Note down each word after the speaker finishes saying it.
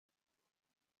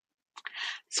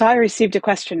So I received a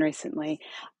question recently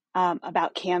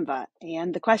about Canva,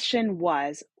 and the question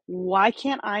was, why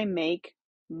can't I make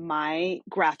my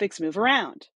graphics move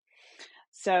around?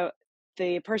 So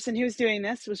the person who was doing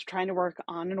this was trying to work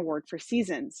on an award for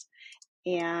seasons.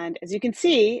 And as you can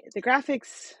see, the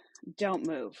graphics don't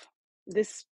move.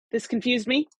 This confused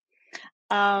me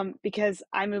because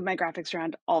I move my graphics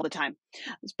around all the time.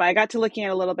 But I got to looking at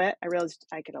it a little bit. I realized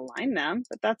I could align them,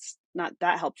 but that's not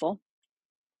that helpful.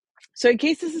 So in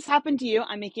case this has happened to you,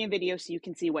 I'm making a video so you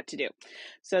can see what to do.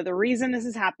 So the reason this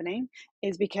is happening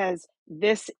is because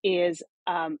this is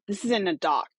in a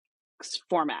docs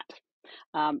format,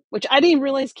 which I didn't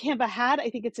realize Canva had. I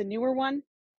think it's a newer one.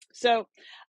 So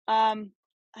I'm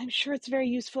sure it's very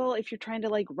useful if you're trying to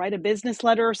like write a business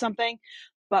letter or something,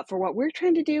 but for what we're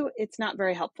trying to do, it's not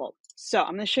very helpful. So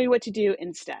I'm going to show you what to do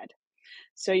instead.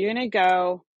 So you're going to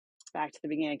go back to the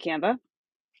beginning of Canva.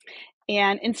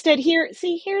 And instead here,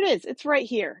 see, here it is. It's right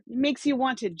here. It makes you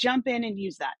want to jump in and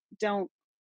use that. Don't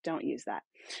use that.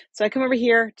 So I come over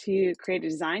here to create a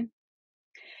design.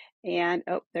 And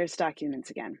oh, there's documents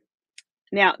again.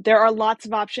 Now, there are lots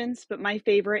of options, but my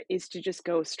favorite is to just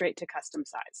go straight to custom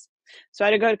size. So I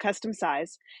had to go to custom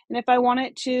size. And if I want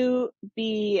it to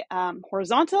be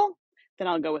horizontal, then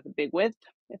I'll go with a big width.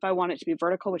 If I want it to be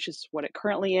vertical, which is what it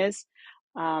currently is,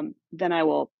 then I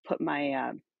will put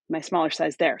my my smaller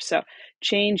size there. So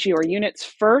change your units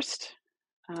first.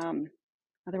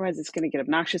 Otherwise, it's going to get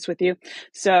obnoxious with you.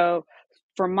 So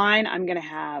for mine, I'm going to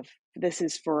have, this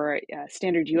is for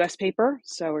standard US paper.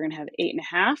 So we're going to have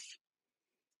 8.5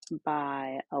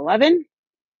 by 11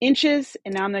 inches.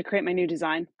 And now I'm going to create my new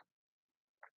design.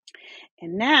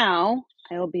 And now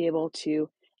I will be able to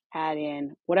add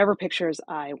in whatever pictures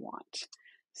I want.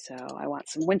 So I want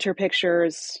some winter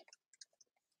pictures.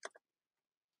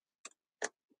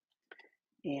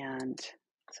 And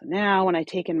so now when I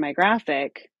take in my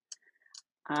graphic,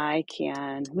 I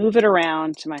can move it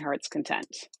around to my heart's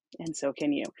content. And so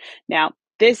can you. Now,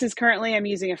 this is currently, I'm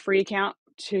using a free account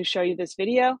to show you this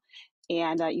video.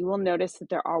 And you will notice that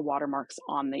there are watermarks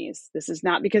on these. This is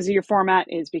not because of your format,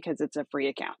 it's because it's a free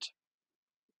account.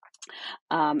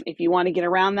 If you want to get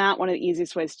around that, one of the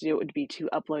easiest ways to do it would be to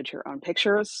upload your own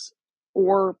pictures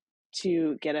or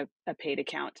to get a paid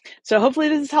account. So hopefully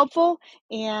this is helpful.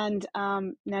 And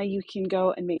now you can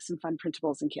go and make some fun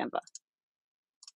printables in Canva.